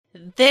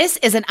This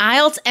is an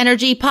IELTS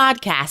Energy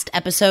Podcast,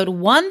 episode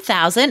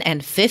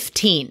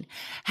 1015,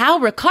 How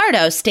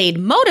Ricardo Stayed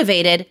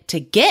Motivated to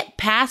Get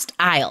Past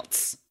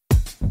IELTS.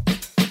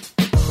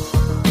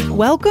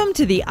 Welcome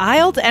to the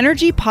IELTS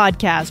Energy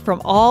Podcast from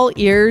All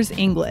Ears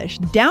English,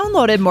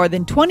 downloaded more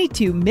than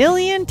 22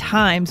 million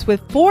times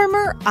with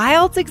former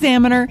IELTS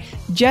examiner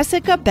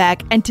Jessica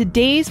Beck and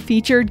today's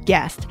featured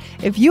guest.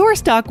 If you are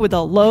stuck with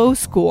a low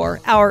score,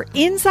 our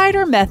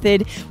Insider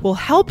Method will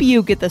help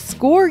you get the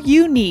score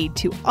you need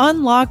to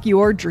unlock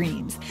your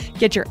dreams.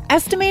 Get your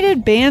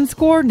estimated band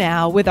score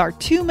now with our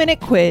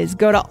 2-minute quiz.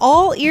 Go to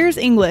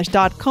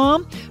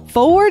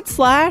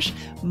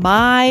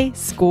allearsenglish.com/my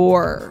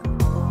score.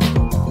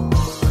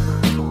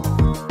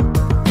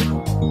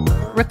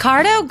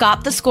 Ricardo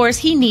got the scores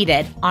he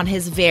needed on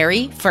his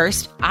very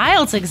first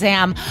IELTS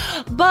exam,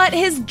 but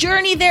his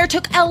journey there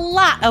took a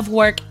lot of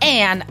work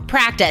and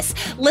practice.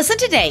 Listen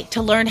today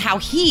to learn how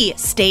he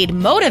stayed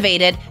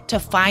motivated to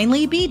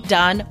finally be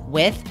done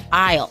with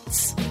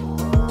IELTS.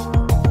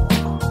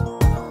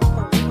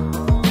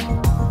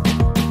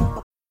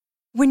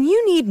 When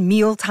you need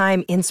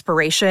mealtime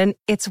inspiration,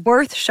 it's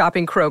worth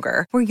shopping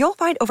Kroger, where you'll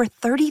find over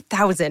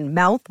 30,000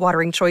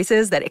 mouth-watering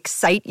choices that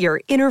excite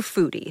your inner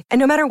foodie. And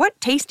no matter what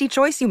tasty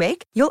choice you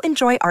make, you'll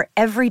enjoy our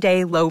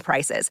everyday low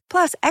prices,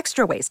 plus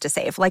extra ways to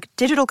save, like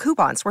digital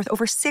coupons worth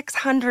over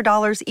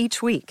 $600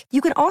 each week. You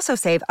can also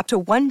save up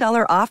to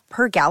 $1 off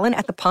per gallon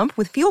at the pump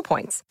with fuel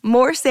points.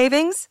 More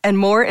savings and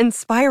more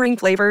inspiring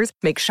flavors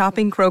make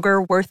shopping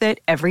Kroger worth it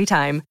every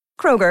time.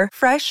 Kroger,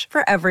 fresh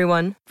for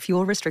everyone.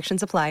 Fuel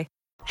restrictions apply.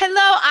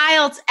 Hello,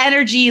 IELTS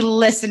Energy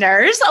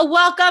listeners.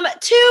 Welcome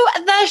to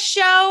the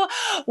show.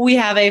 We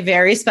have a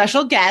very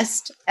special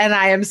guest, and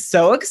I am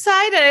so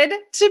excited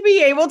to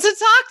be able to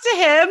talk to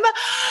him,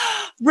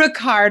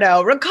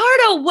 Ricardo.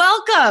 Ricardo,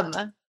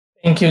 welcome.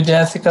 Thank you,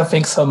 Jessica.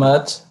 Thanks so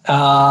much.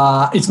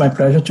 It's my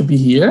pleasure to be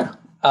here.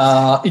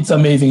 It's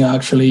amazing,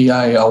 actually.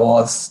 I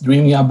was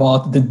dreaming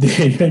about the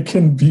day I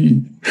can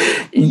be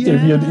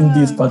interviewed in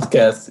this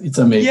podcast. It's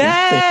amazing.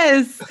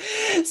 Yes.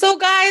 So,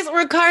 guys,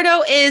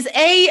 Ricardo is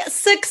a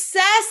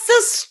success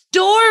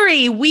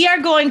story. We are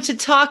going to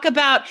talk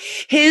about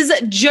his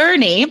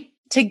journey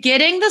to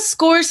getting the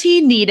scores he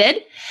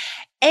needed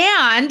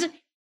and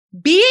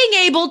being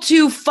able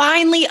to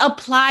finally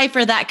apply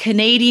for that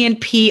Canadian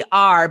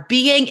PR,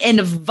 being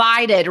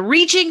invited,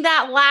 reaching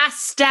that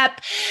last step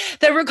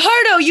that,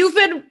 Ricardo, you've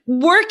been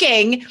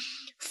working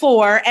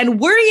for and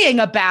worrying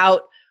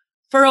about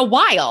for a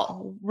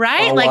while,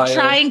 right?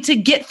 Trying to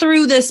get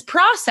through this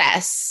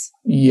process.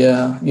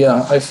 Yeah.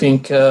 I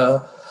think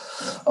the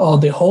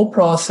whole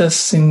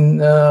process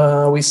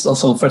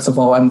first of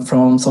all, I'm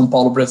from São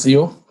Paulo,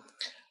 Brazil.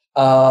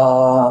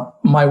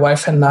 My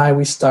wife and I,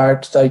 we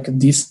start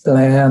this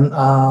plan,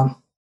 5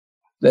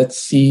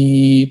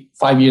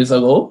 years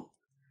ago.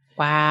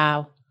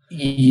 Wow.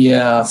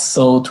 Yeah.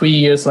 So 3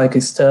 years,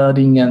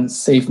 studying and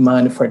save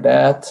money for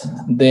that.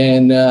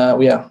 Then,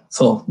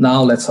 so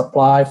now let's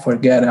apply for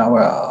get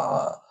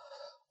our,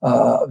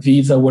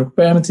 visa work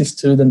permits,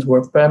 student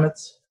work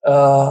permits.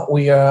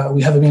 We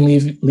have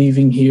been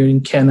living here in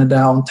Canada,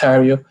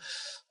 Ontario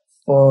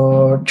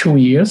for 2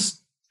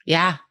 years.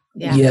 Yeah.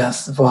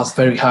 Yes, it was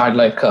very hard.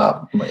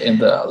 In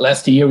the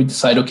last year, we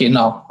decided, okay,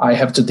 now I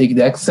have to take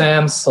the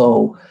exam.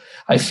 So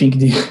I think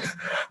the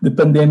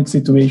pandemic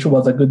situation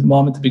was a good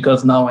moment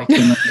because now I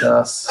can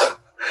just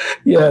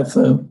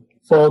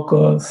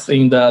focus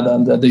in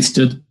the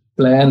student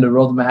plan, the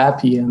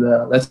roadmap, and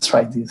let's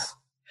try this.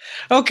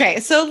 Okay,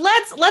 so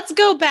let's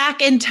go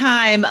back in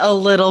time a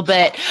little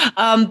bit.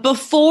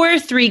 Before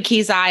Three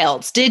Keys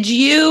IELTS, did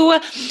you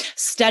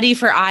study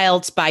for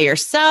IELTS by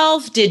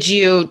yourself? Did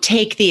you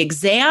take the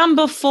exam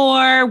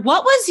before?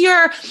 What was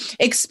your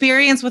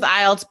experience with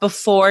IELTS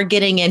before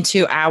getting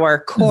into our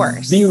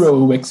course?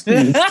 Zero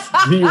experience.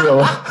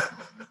 Zero.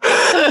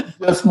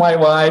 Just my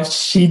wife.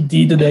 She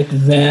did the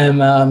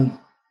exam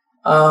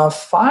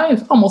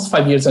almost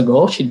 5 years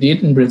ago. She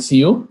did in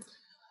Brazil.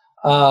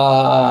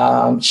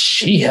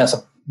 She has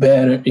a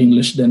better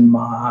English than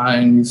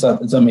mine. It's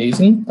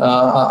amazing.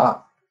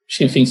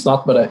 She thinks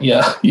not, but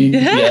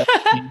it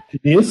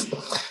is.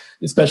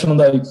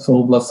 Especially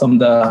some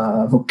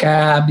the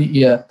vocab.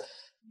 Yeah,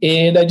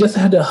 and I just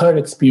had her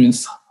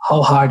experience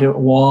how hard it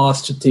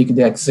was to take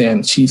the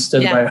exam. She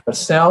studied by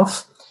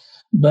herself,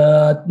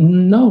 but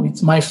no,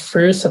 it's my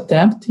first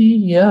attempt.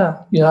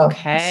 Yeah.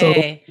 Okay. So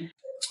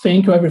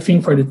thank you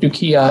everything for the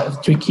tricky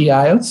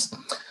IELTS.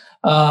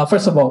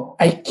 First of all,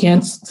 I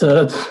can't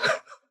study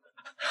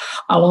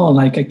alone.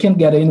 I can't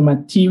get any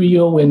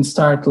material and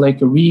start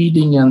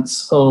reading. And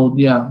so,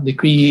 the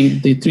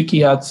tricky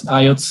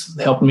IELTS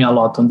helped me a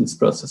lot on this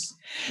process.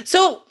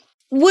 So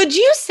would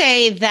you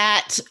say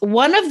that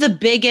one of the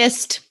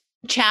biggest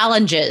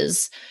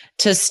challenges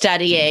to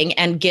studying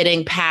and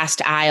getting past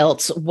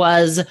IELTS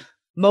was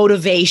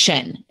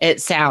motivation,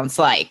 it sounds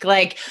like?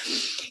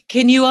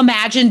 Can you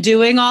imagine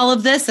doing all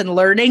of this and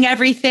learning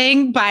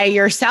everything by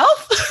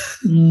yourself?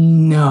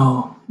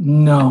 No.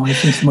 I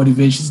think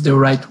motivation is the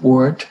right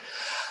word.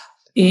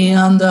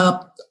 And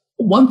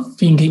one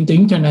thing in the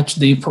internet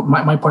today, from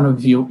my point of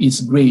view,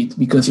 is great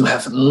because you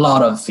have a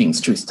lot of things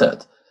to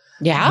study.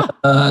 Yeah.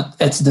 At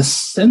the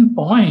same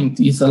point,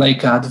 it's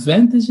like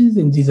advantages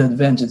and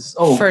disadvantages.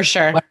 Oh, for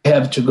sure. I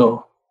have to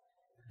go.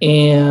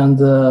 And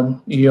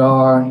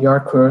your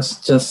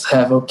course just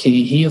have,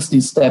 okay, here's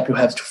the step you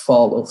have to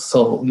follow.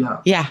 So,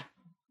 yeah. Yeah.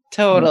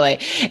 Totally.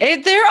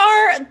 There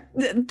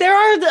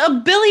are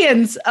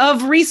billions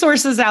of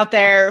resources out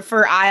there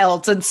for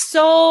IELTS and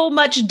so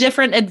much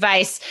different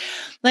advice.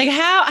 Like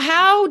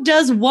how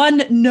does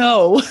one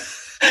know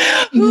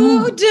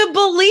who to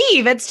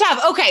believe? It's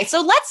tough. Okay,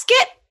 so let's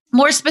get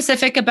more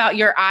specific about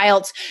your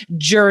IELTS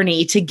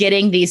journey to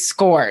getting these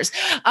scores.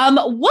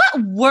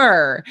 What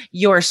were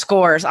your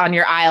scores on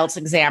your IELTS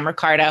exam,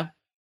 Ricardo?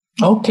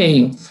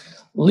 Okay,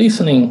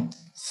 listening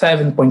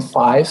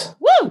 7.5.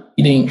 Woo!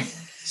 Reading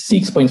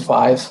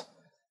 6.5.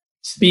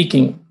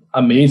 Speaking,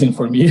 amazing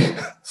for me,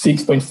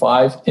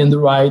 6.5. And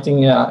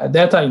writing,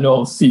 that I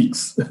know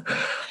 6.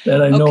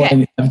 That I know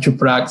I have to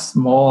practice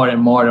more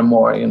and more and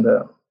more. And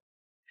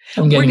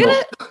we're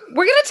gonna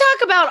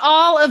talk about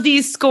all of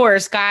these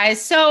scores,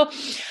 guys. So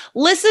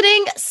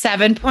listening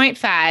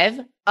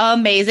 7.5,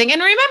 amazing.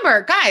 And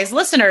remember, guys,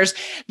 listeners,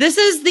 this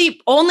is the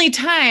only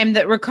time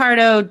that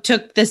Ricardo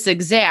took this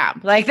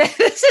exam. Like this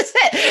is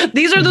it.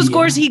 These are the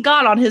scores he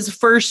got on his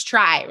first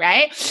try,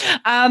 right?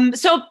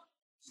 So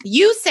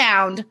you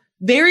sound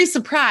very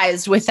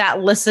surprised with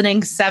that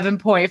listening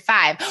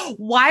 7.5.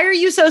 Why are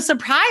you so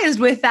surprised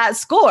with that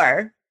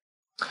score?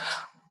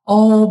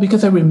 Oh,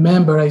 because I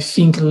remember, I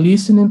think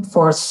listening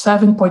for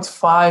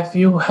 7.5,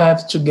 you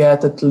have to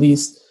get at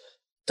least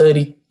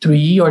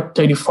 33 or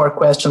 34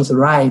 questions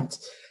right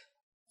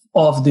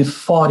of the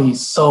 40.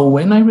 So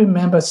when I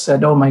remember, I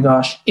said, oh my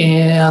gosh.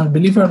 And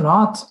believe it or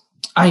not,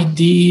 I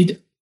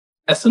did,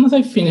 as soon as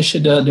I finished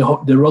the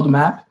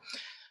roadmap,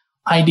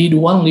 I did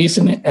one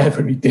listening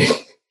every day.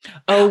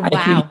 Oh,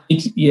 wow.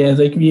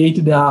 I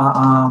created a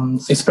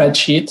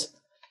spreadsheet.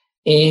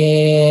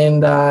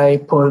 And I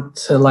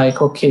put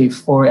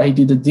I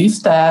did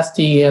this test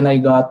and I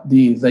got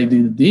this. I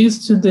did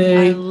this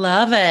today. I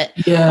love it.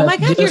 Yeah, oh my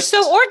God, you're so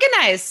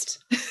organized.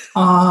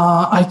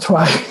 I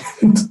tried.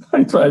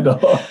 I tried a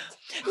lot.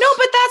 No,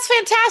 but that's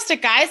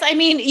fantastic, guys. I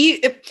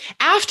mean,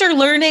 after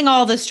learning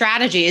all the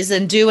strategies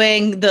and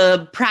doing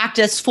the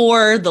practice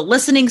for the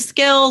listening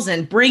skills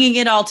and bringing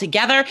it all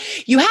together,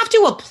 you have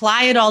to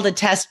apply it all to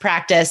test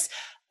practice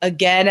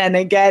again and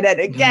again and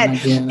again.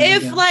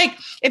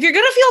 If you're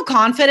going to feel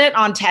confident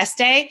on test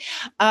day,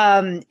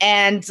 and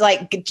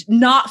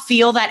not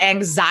feel that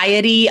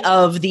anxiety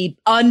of the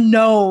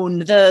unknown,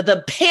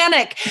 the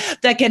panic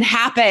that can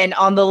happen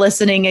on the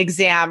listening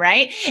exam,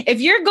 right?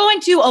 If you're going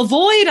to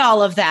avoid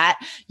all of that,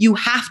 you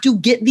have to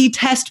get the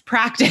test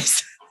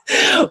practice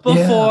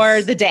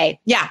before the day.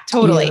 Yeah,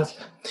 totally. Yes.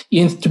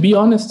 And to be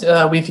honest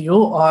with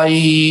you,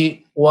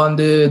 when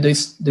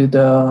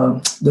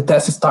the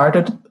test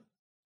started,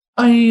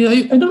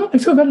 I don't know. I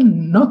feel very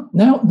not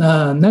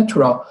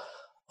natural.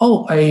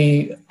 Oh,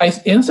 I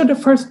answered the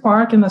first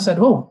part and I said,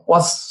 "Oh,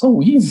 was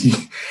so easy."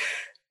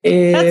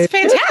 That's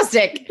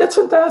fantastic. That's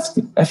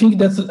fantastic. I think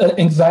that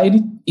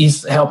anxiety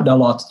is helped a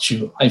lot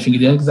too. I think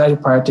the anxiety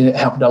part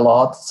helped a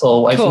lot.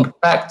 So I think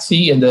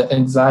practice and the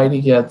anxiety,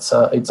 it's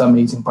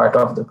amazing part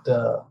of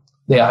the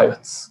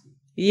IELTS.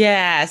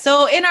 Yeah.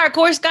 So in our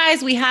course,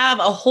 guys, we have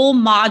a whole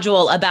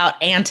module about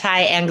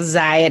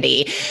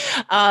anti-anxiety.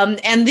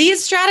 And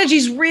these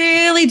strategies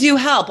really do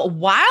help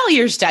while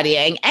you're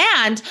studying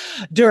and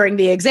during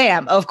the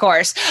exam, of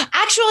course.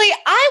 Actually,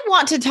 I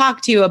want to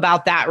talk to you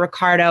about that,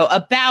 Ricardo,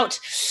 about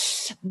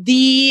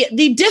the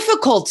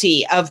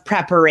difficulty of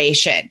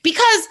preparation,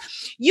 because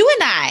you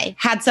and I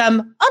had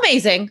some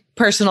amazing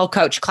personal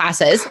coach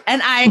classes,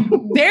 and I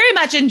very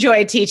much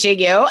enjoyed teaching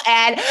you.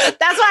 And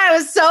that's why I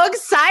was so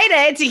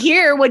excited to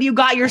hear when you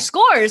got your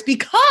scores,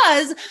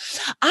 because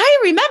I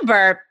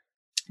remember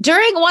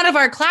during one of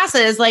our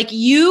classes,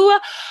 you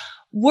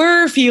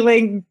were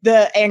feeling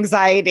the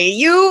anxiety.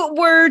 You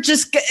were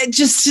just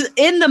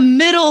in the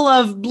middle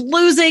of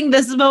losing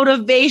this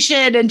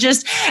motivation and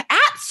just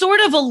at sort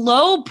of a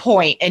low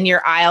point in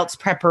your IELTS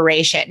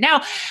preparation.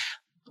 Now,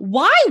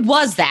 why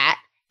was that?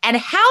 And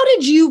how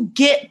did you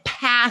get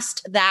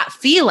past that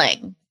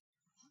feeling?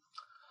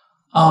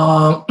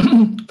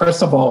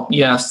 First of all,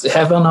 yes,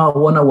 having a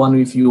one-on-one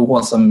with you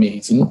was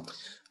amazing.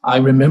 I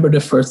remember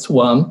the first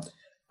one.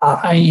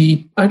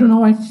 I don't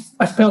know.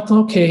 I felt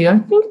okay. I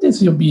think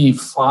this will be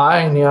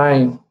fine.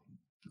 I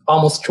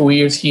almost 2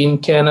 years here in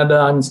Canada.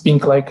 I'm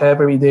speaking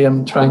every day.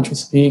 I'm trying to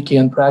speak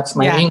and practice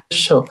my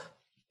English. So,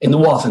 and it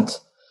wasn't.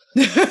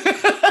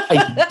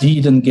 I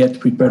didn't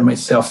get prepared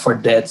myself for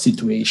that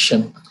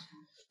situation.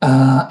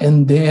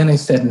 And then I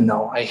said,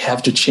 no, I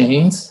have to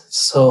change.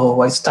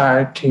 So I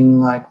started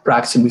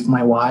practicing with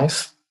my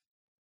wife.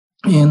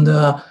 And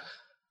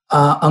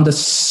on the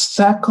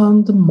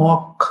second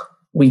mock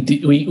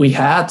we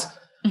had,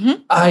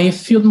 I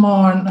feel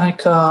more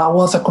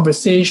was a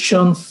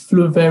conversation,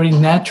 flew very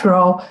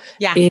natural.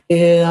 Yeah.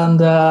 And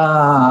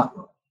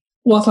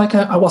was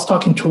I was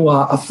talking to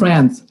a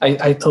friend.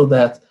 I told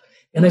that.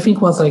 And I think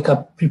it was like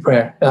a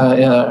prepare,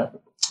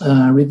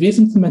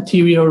 revising the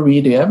material,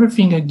 read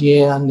everything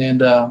again,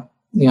 and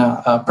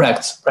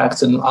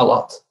practicing a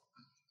lot.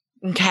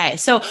 Okay.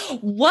 So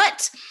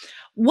what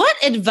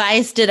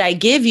advice did I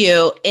give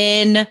you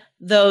in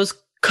those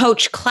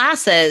coach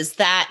classes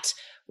that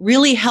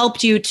really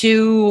helped you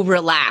to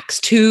relax,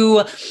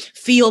 to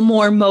feel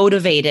more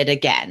motivated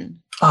again?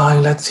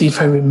 Let's see if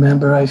I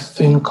remember. I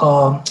think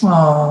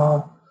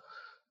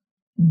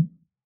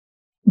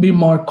be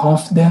more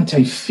confident,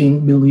 I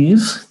think,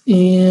 believe.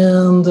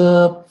 And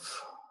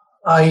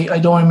I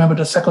don't remember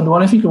the second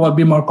one. I think it would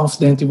be more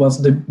confident. It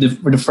was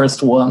the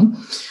first one.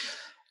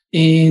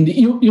 And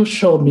you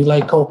showed me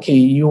like, okay,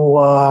 you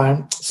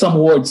are some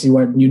words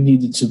you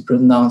needed to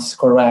pronounce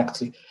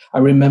correctly. I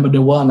remember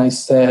the one I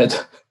said,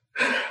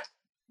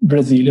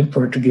 Brazilian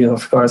Portuguese,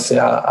 of course,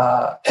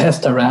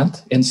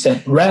 restaurant, and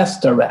said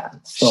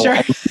restaurant. So sure.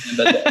 I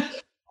remember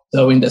that.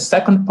 So in the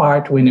second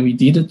part, when we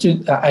did it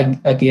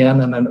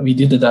again, and then we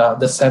did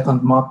the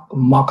second mock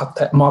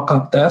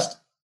test,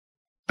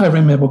 I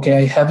remember, okay,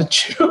 I have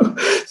to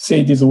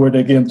say this word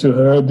again to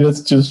her,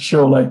 just to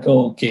show like,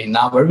 okay,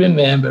 now I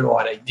remember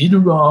what I did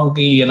wrong,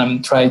 and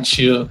I'm trying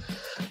to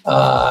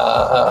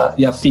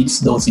fix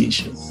those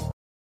issues.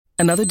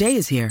 Another day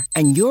is here,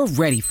 and you're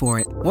ready for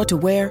it. What to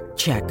wear?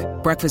 Check.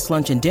 Breakfast,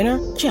 lunch, and dinner?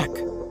 Check.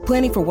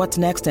 Planning for what's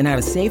next and how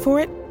to save for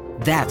it?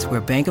 That's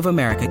where Bank of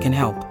America can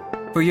help.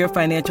 For your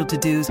financial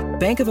to-dos,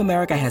 Bank of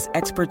America has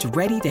experts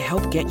ready to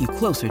help get you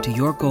closer to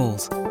your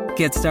goals.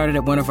 Get started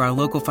at one of our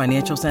local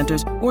financial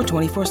centers or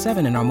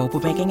 24/7 in our mobile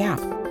banking app.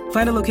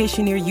 Find a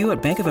location near you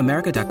at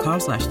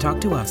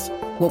bankofamerica.com/talktous.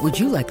 What would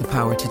you like the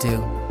power to do?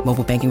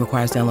 Mobile banking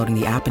requires downloading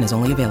the app and is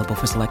only available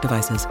for select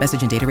devices.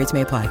 Message and data rates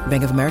may apply.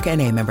 Bank of America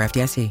NA, member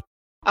FDIC.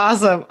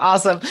 Awesome.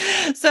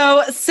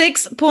 So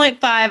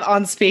 6.5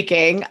 on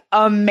speaking.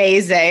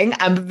 Amazing.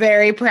 I'm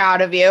very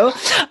proud of you.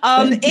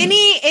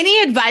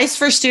 Any advice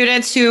for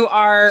students who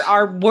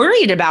are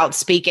worried about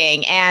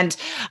speaking and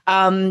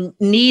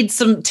need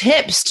some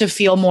tips to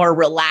feel more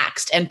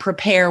relaxed and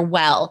prepare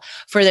well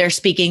for their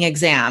speaking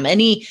exam?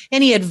 Any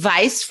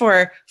advice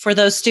for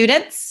those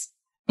students?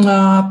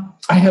 I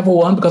have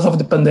one because of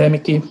the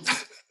pandemic.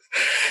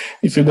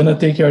 If you're going to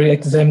take your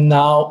exam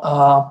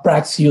now,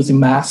 practice using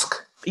mask.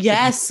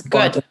 Yes,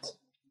 good.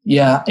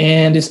 Yeah,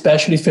 and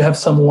especially if you have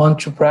someone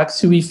to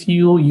practice with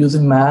you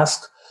using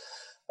mask,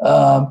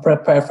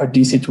 prepare for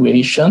this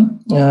situation.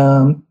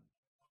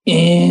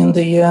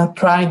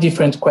 Try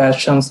different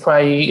questions.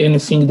 Try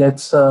anything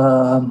that's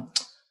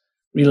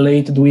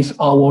related with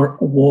our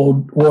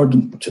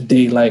world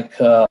today, like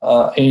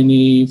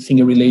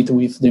anything related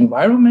with the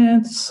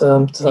environment,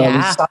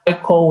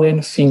 recycle,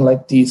 anything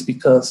like this,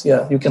 because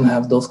you can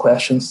have those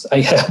questions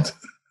I had.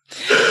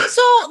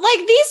 So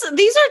like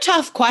these are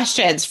tough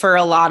questions for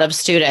a lot of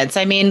students.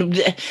 I mean,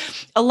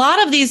 a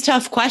lot of these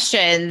tough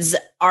questions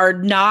are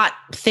not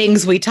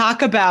things we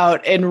talk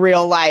about in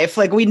real life.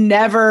 Like we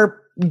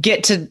never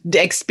get to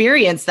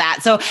experience that.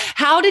 So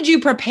how did you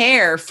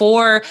prepare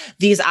for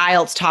these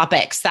IELTS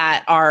topics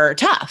that are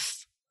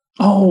tough?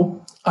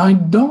 Oh, I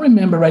don't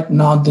remember right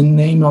now the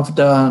name of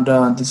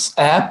this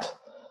app,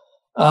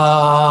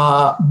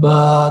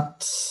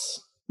 but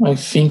I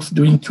think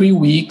during 3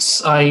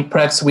 weeks, I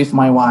practiced with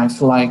my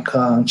wife. Like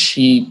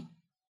she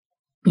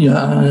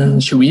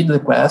read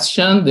the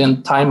question,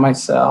 then time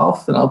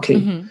myself, and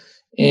okay. Mm-hmm.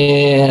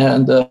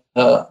 And the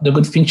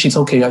good thing, she's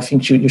okay. I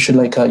think you should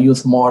like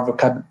use more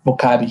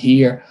vocab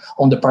here.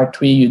 On the part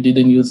 3, you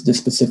didn't use the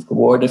specific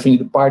word. I think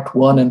the part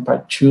 1 and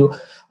part 2,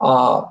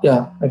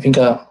 I think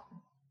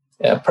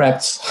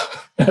practice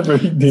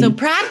every day. So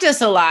practice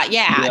a lot.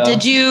 Yeah.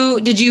 Did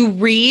you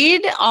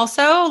read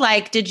also?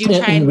 Like, did you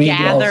try and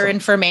gather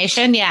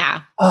information?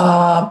 Yeah.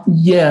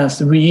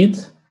 Yes, read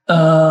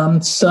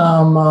some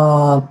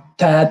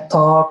TED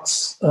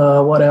Talks.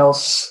 What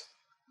else?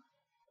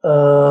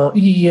 And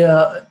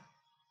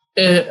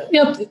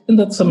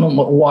that's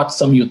watch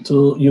some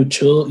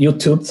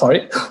YouTube.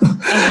 Sorry.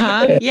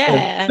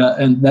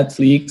 And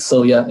Netflix.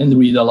 So and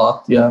read a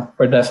lot. Yeah,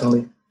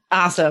 definitely.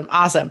 Awesome.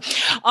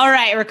 All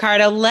right,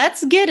 Ricardo,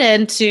 let's get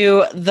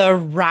into the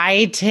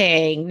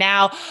writing.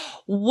 Now,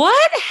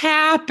 what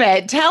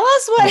happened? Tell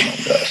us what,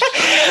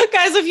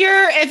 guys,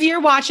 if you're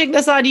watching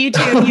this on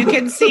YouTube, you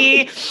can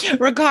see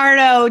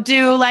Ricardo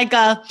do like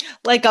a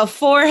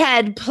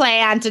forehead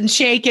plant and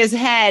shake his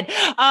head.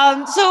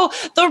 So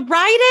the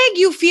writing,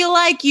 you feel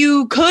like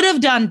you could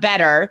have done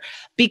better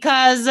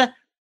because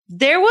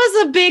there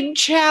was a big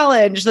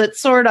challenge that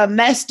sort of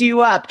messed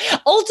you up.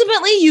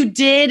 Ultimately, you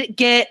did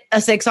get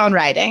a 6 on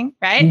writing,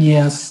 right?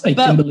 Yes, I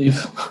can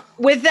believe.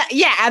 With that,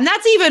 and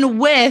that's even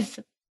with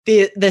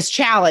this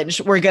challenge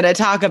we're going to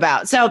talk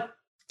about. So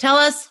tell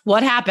us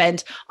what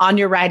happened on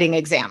your writing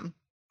exam.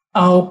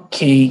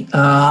 Okay,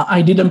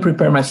 I didn't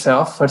prepare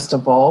myself, first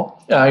of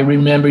all. I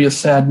remember you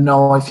said,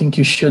 no, I think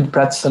you should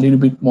practice a little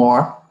bit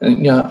more,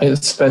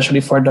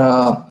 especially for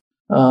the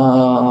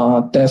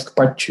task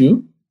part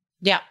 2.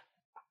 Yeah.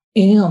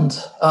 And,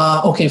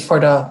 for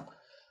the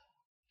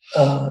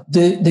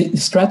The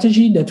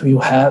strategy that you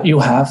have,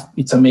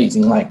 it's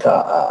amazing. Like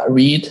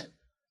read,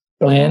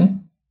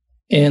 plan,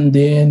 and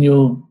then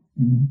you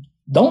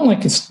don't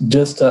like it's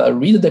just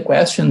read the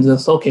questions.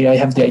 It's okay. I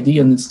have the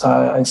idea, and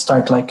I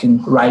start like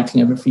in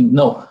writing everything.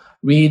 No,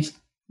 read,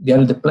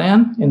 get the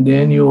plan, and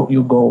then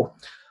you go.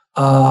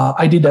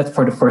 I did that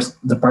for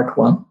the part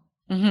one.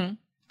 Mm-hmm.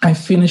 I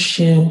finished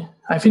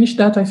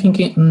that, I think,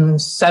 in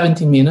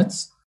 70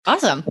 minutes.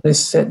 Awesome. I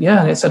said,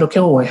 okay,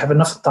 I have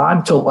enough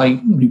time to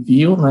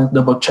review and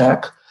double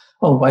check.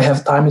 I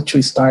have time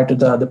to start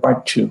the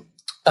part two.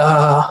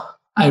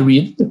 I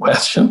read the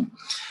question,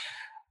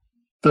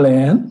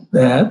 plan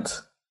that,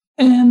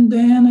 and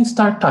then I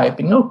start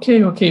typing.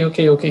 Okay.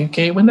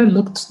 When I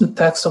looked at the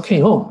text,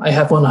 I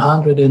have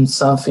 100 and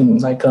something,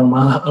 like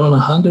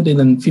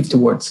 150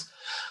 words.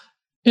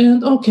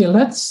 And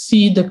let's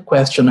see the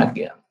question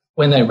again.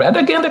 When I read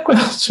again the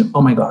question,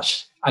 oh my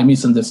gosh, I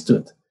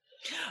misunderstood.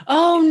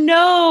 Oh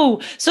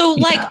no. So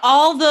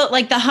all the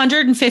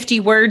 150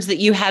 words that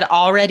you had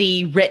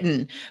already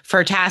written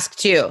for task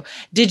 2,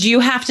 did you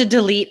have to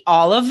delete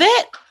all of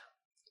it?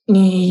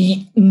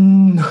 No,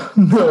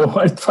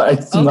 I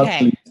tried to not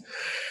delete.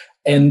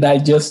 And I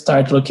just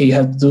started, I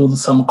have to do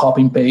some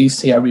copy and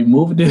paste. I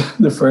removed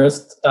the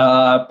first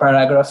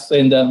paragraph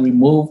and then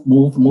remove.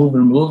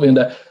 And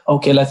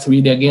let's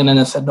read it again. And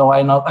I said, no,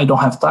 I don't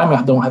have time.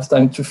 I don't have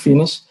time to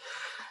finish.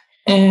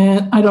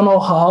 And I don't know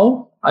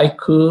how I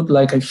could,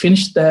 I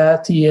finished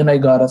that and I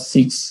got a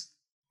 6.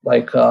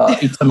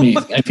 It's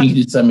amazing. I think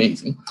it's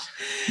amazing.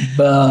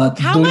 But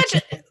how much,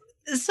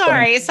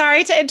 sorry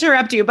to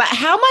interrupt you, but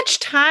how much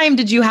time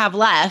did you have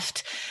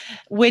left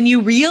when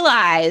you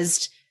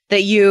realized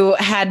that you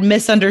had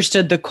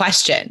misunderstood the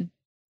question?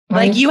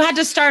 You had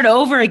to start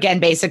over again,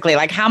 basically.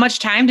 How much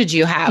time did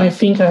you have? I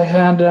think I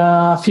had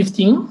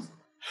 15.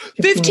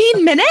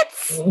 15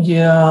 minutes?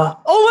 Yeah.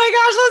 Oh my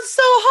gosh, that's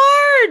so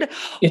hard.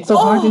 It's so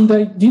hard, and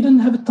I didn't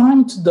have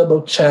time to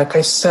double check.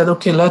 I said,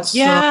 okay, let's...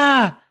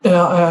 Yeah.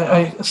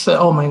 I said,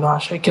 oh my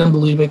gosh, I can't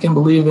believe.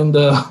 And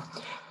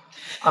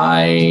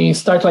I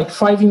start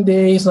 5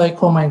 days,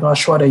 oh my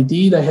gosh, what I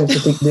did. I have to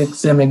take the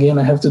exam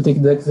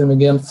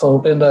again.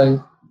 So, and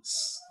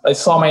I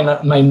saw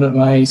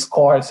my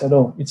score. I said,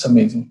 oh, it's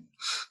amazing.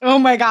 Oh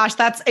my gosh,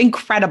 that's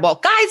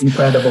incredible. Guys,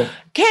 incredible.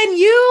 Can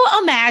you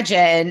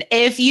imagine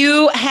if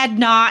you had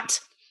not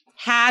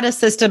had a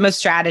system of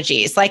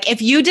strategies? If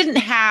you didn't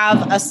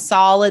have a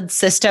solid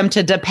system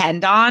to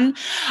depend on,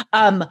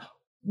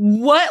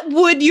 what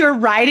would your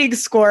writing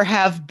score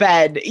have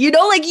been? You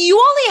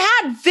only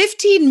had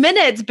 15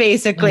 minutes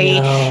basically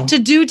to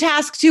do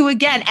task 2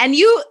 again, and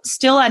you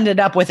still ended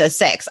up with a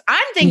 6.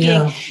 I'm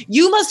thinking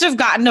you must have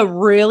gotten a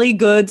really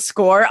good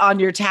score on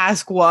your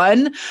task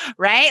 1,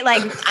 right?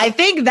 I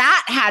think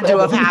that had to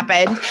have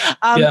happened.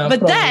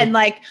 Then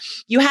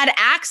you had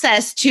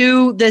access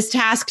to this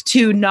task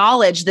 2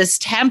 knowledge, this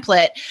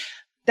template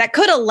that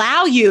could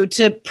allow you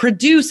to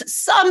produce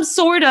some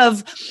sort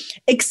of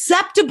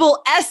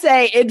acceptable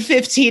essay in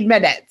 15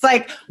 minutes.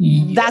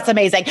 That's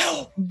amazing.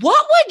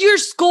 What would your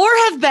score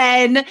have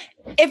been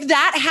if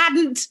that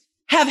hadn't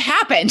have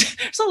happened?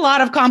 There's a lot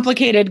of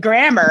complicated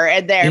grammar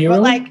in there,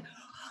 but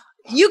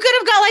you could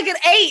have got an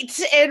 8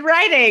 in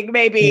writing,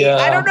 maybe. Yeah.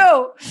 I don't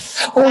know.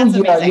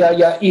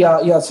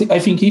 Yeah. See, I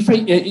think if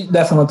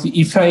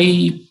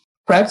I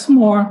practice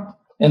more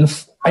and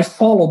I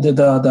follow the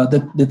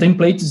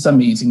template is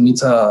amazing.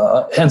 It's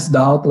hands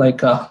down,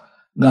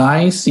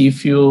 guys,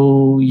 if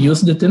you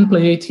use the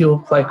template,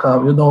 you're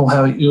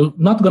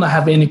not gonna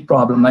have any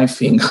problem. I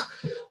think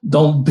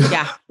don't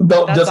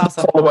just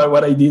awesome. Follow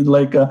what I did,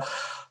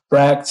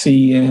 practice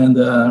and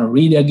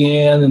read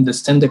again,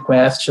 understand the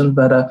question.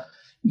 But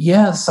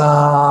yes,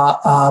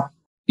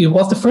 it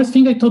was the first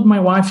thing I told my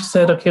wife. She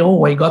said, okay,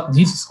 I got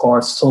this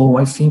score, so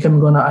I think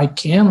I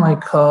can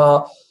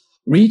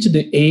reach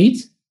the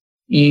 8.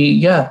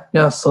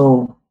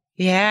 So.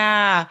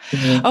 Yeah.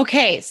 Mm-hmm.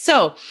 Okay.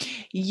 So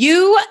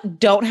you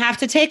don't have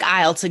to take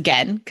IELTS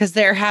again because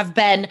there have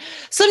been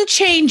some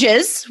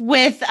changes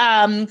with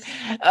what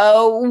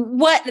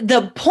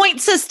the point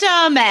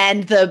system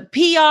and the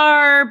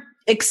PR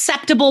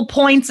acceptable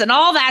points and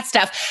all that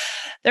stuff.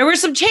 There were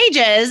some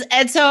changes.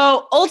 And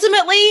so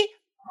ultimately,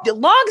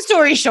 long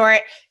story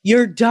short,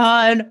 you're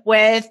done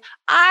with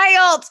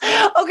IELTS.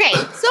 Okay.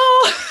 So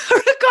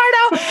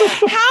Ricardo,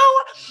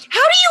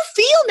 how do you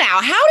feel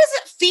now? How does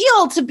it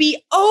feel to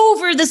be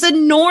over this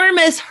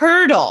enormous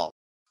hurdle?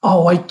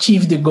 Oh, I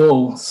achieved the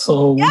goal.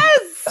 So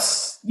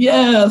yes.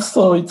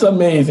 So it's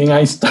amazing.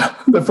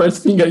 The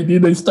first thing I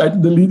did, I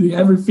started deleting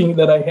everything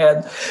that I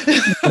had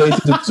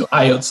related to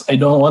IELTS. I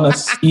don't want to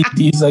see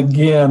this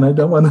again. I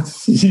don't want to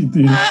see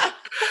this.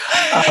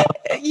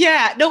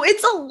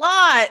 It's a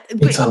lot.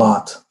 It's a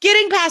lot.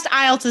 Getting past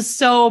IELTS is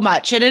so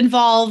much. It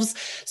involves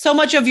so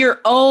much of your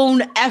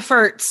own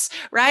efforts,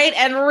 right?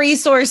 And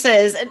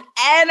resources and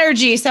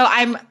energy. So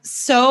I'm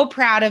so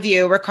proud of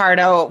you,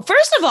 Ricardo.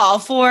 First of all,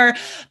 for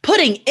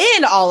putting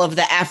in all of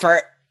the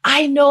effort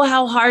I know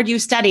how hard you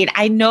studied.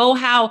 I know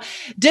how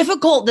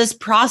difficult this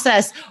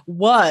process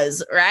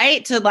was,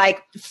 right? To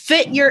like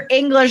fit your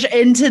English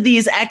into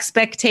these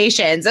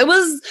expectations. It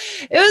was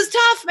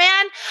tough,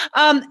 man.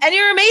 And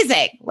you're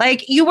amazing.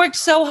 Like you worked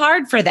so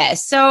hard for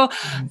this. So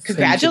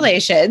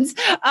congratulations.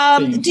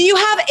 Do you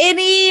have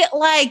any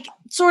like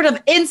sort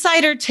of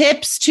insider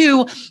tips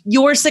to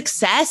your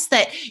success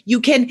that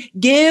you can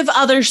give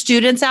other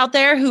students out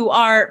there who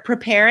are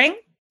preparing?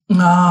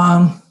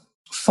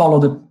 Follow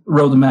the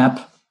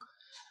roadmap.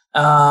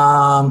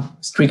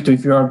 Strict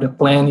with the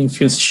plan.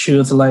 If you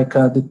choose like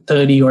the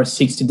 30 or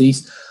 60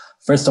 days,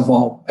 first of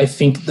all, I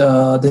think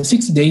the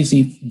 60 days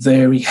is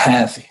very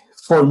heavy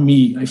for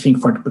me. I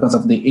think because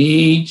of the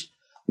age,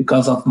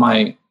 because of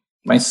my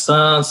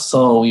son.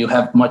 So you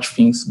have much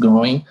things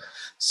going.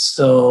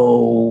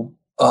 So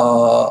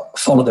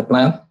follow the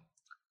plan.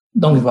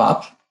 Don't give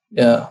up.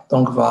 Yeah,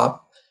 don't give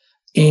up.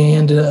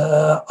 And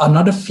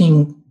another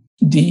thing,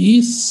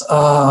 these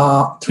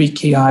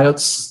 3K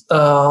IELTS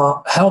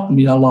helped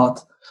me a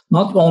lot,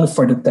 not only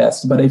for the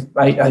test, but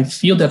I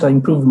feel that I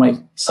improved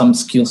some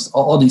skills,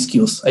 all these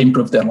skills, I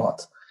improved a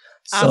lot.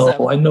 Awesome.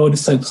 So I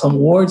noticed like some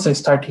words I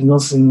started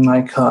using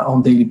like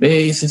on daily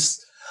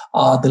basis,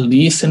 the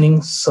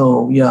listening.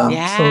 So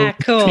so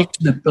cool. Stick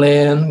to the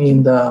plan,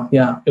 and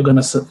you're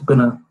gonna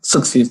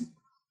succeed.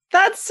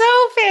 That's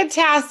so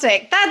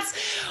fantastic. That's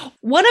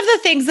one of the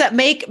things that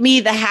make me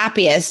the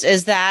happiest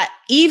is that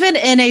even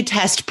in a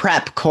test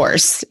prep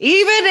course,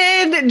 even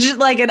in just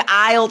like an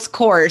IELTS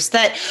course,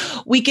 that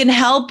we can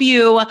help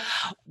you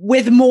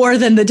with more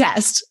than the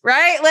test,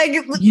 right? Like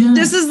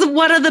this is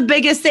one of the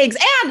biggest things.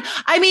 And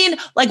I mean,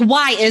 like,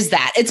 why is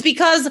that? It's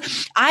because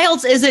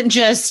IELTS isn't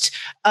just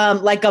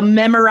like a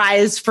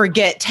memorize,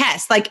 forget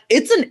test. Like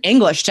it's an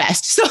English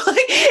test. So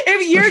like,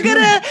 if you're going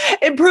to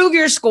improve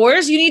your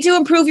scores, you need to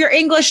improve your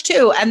English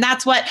too. And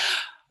that's what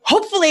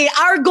hopefully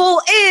our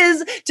goal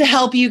is to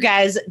help you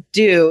guys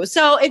do.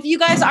 So if you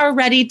guys are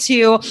ready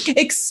to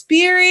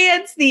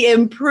experience the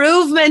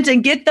improvement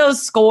and get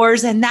those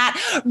scores and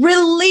that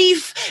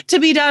relief to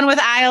be done with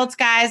IELTS,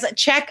 guys,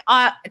 check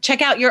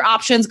out your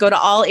options. Go to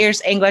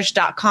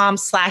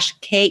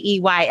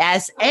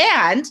allearsenglish.com/KEYS.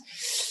 And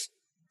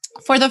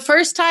for the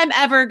first time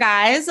ever,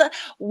 guys,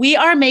 we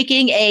are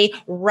making a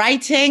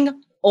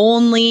writing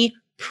only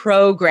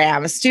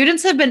program.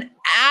 Students have been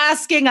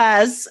asking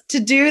us to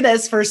do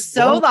this for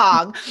so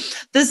long.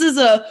 This is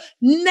a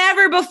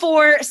never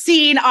before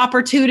seen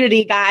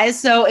opportunity, guys.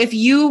 So if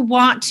you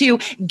want to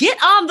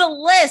get on the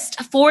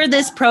list for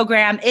this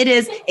program, it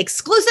is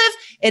exclusive.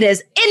 It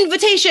is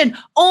invitation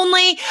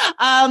only.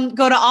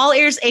 Go to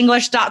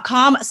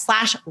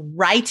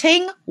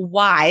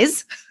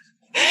allearsenglish.com/writingwise.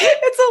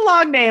 It's a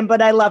long name,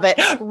 but I love it.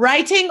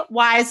 Writing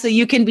Wise, so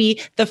you can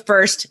be the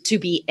first to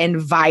be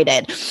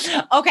invited.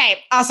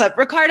 Okay, awesome.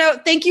 Ricardo,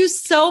 thank you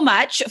so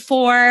much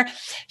for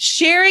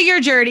sharing your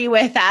journey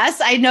with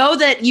us. I know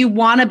that you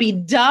want to be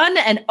done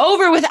and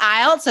over with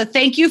IELTS, so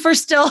thank you for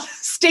still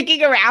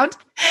sticking around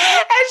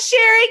and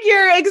sharing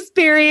your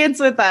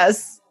experience with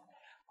us.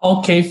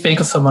 Okay, thank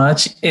you so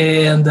much.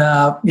 And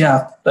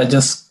I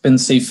just can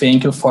say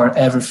thank you for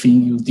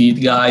everything you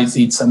did, guys.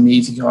 It's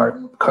amazing, your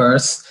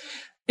course.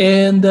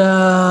 And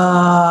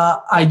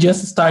I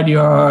just started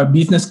your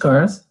business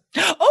course.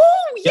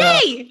 Oh,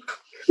 yay!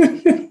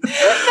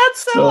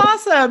 That's so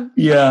awesome.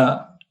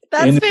 Yeah.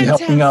 That's and fantastic. It's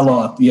helping a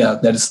lot. Yeah,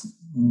 that is,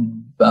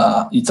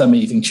 it's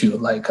amazing too.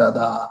 Like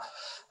the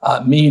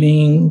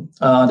meeting,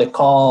 the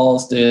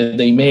calls, the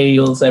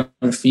emails,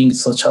 everything,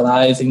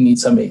 socializing,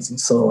 it's amazing.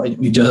 So I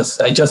just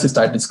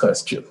started this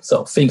course too.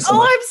 So thanks so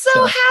much. I'm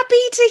so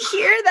happy to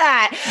hear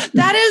that.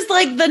 That is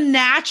like the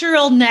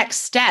natural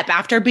next step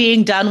after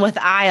being done with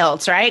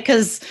IELTS, right?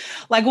 Because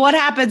like what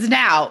happens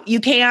now? You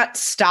can't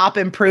stop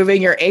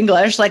improving your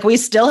English. Like we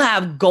still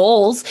have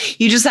goals.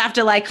 You just have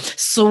to like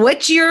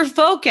switch your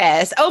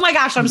focus. Oh my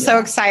gosh, I'm so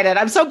excited.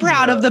 I'm so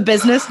proud of the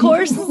business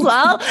course as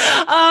well.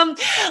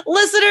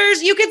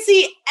 Listeners, you can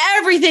see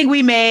everything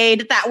we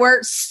made that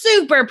we're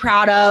super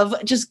proud of.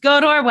 Just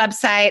go to our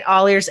website,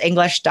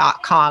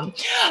 allearsenglish.com.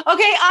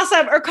 Okay,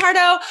 awesome.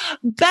 Ricardo,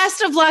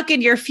 best of luck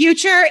in your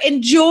future.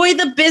 Enjoy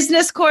the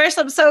business course.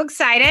 I'm so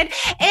excited.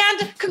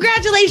 And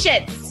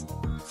congratulations.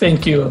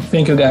 Thank you.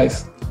 Thank you,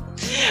 guys.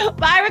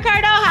 Bye,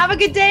 Ricardo. Have a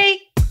good day.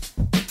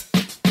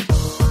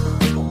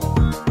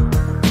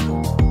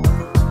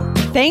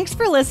 Thanks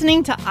for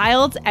listening to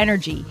IELTS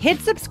Energy.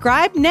 Hit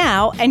subscribe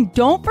now and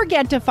don't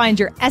forget to find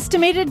your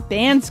estimated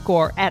band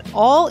score at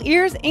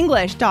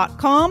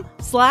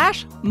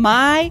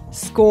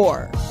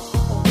allearsenglish.com/myscore.